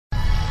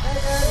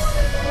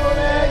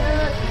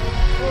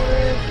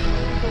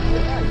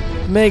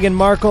Meghan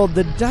Markle,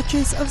 the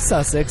Duchess of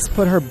Sussex,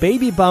 put her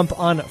baby bump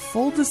on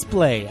full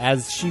display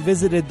as she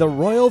visited the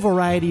Royal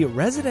Variety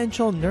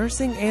Residential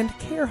Nursing and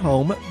Care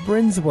Home,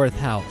 Brinsworth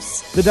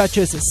House. The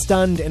Duchess is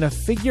stunned in a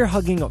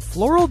figure-hugging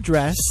floral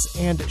dress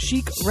and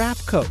chic wrap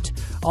coat,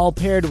 all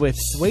paired with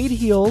suede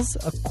heels,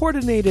 a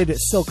coordinated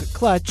silk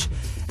clutch,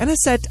 and a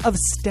set of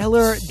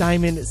stellar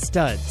diamond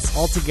studs.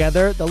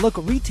 Altogether, the look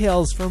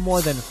retails for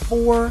more than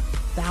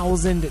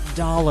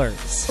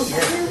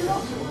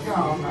 $4,000.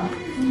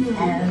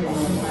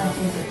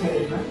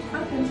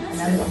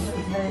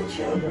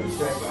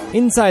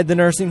 Inside the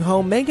nursing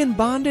home, Meghan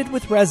bonded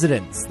with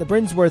residents. The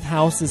Brinsworth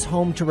House is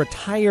home to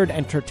retired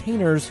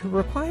entertainers who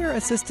require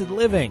assisted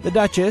living. The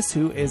Duchess,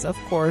 who is of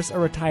course a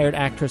retired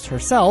actress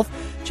herself,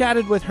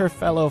 chatted with her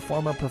fellow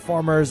former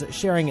performers,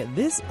 sharing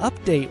this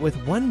update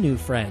with one new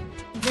friend.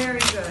 Very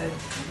good.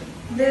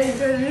 Very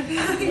good.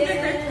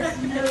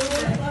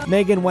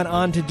 Meghan went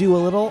on to do a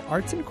little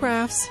arts and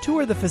crafts,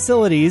 tour the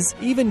facilities,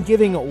 even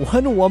giving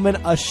one woman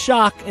a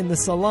shock in the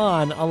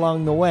salon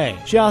along the way.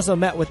 She also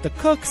met with the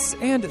cooks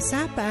and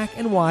sat back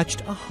and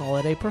watched a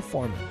holiday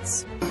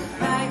performance.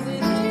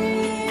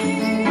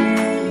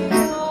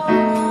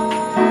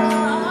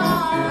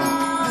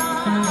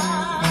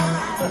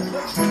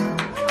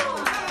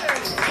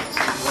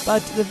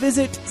 But the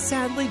visit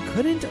sadly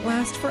couldn't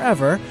last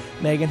forever.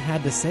 Meghan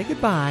had to say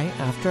goodbye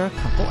after a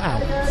couple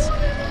hours.